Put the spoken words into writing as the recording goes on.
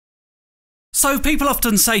So people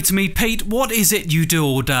often say to me, Pete, what is it you do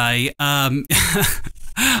all day? I've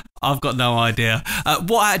got no idea.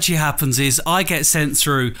 What actually happens is I get sent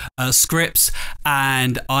through scripts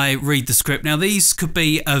and I read the script. Now, these could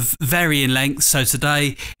be of varying length. So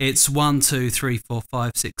today it's 1, 2, 3, 4,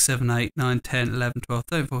 5, 6, 7, 8, 9, 10, 11, 12,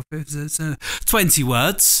 13, 14, 15, 16, 20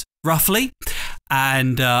 words, roughly.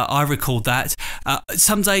 And I record that.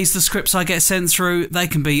 Some days the scripts I get sent through, they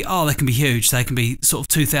can be huge. They can be sort of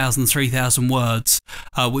 2,000, 3,000 words,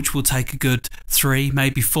 which will take a good 3,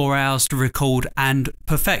 maybe 4 hours to record and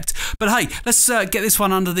perfect. But hey, let's get this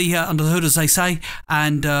one under the hood, as they say,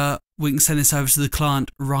 and we can send this over to the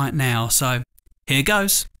client right now. So here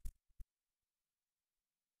goes.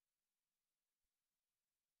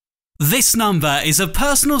 This number is a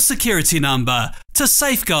personal security number to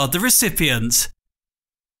safeguard the recipient.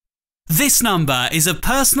 This number is a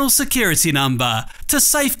personal security number to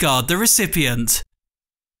safeguard the recipient.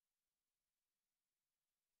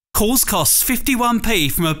 Calls cost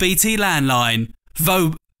 51p from a BT landline.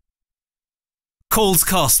 Calls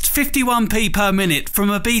cost 51p per minute from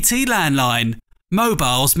a BT landline.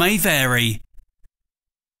 Mobiles may vary.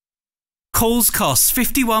 Calls cost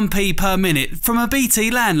 51p per minute from a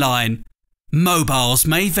BT landline. Mobiles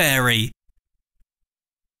may vary.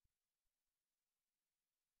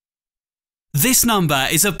 This number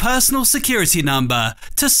is a personal security number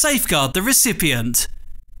to safeguard the recipient.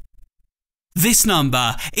 This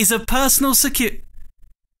number is a personal security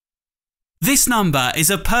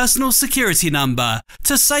number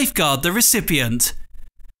to safeguard the recipient.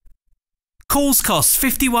 Calls cost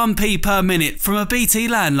 51p per minute from a BT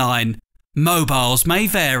landline. Mobiles may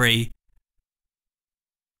vary.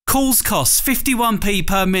 Calls cost 51p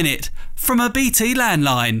per minute from a BT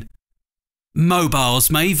landline.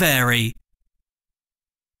 Mobiles may vary.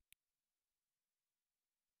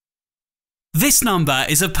 This number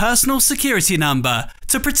is a personal security number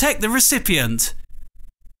to protect the recipient.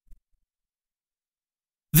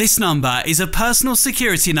 This number is a personal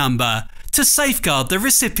security number to safeguard the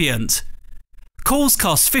recipient. Calls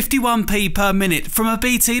cost 51p per minute from a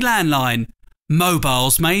BT landline.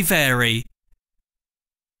 Mobiles may vary.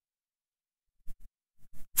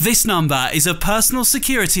 This number is a personal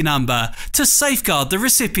security number to safeguard the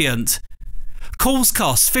recipient. Calls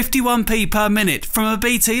cost 51p per minute from a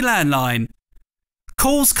BT landline.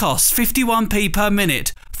 Calls cost 51p per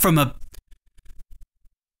minute from a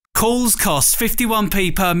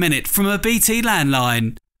BT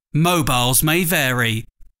landline. Mobiles may vary.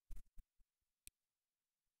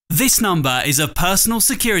 This number is a personal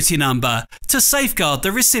security number to safeguard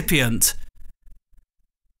the recipient.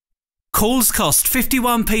 Calls cost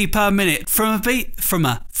 51p per minute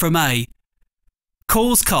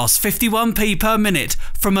Calls cost 51p per minute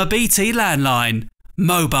from a BT landline.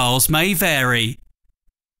 Mobiles may vary.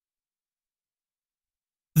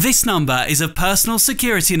 This number is a personal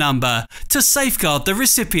security number to safeguard the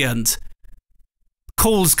recipient.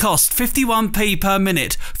 Calls cost 51p per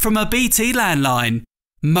minute from a BT landline.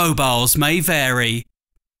 Mobiles may vary.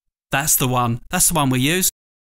 That's the one we use.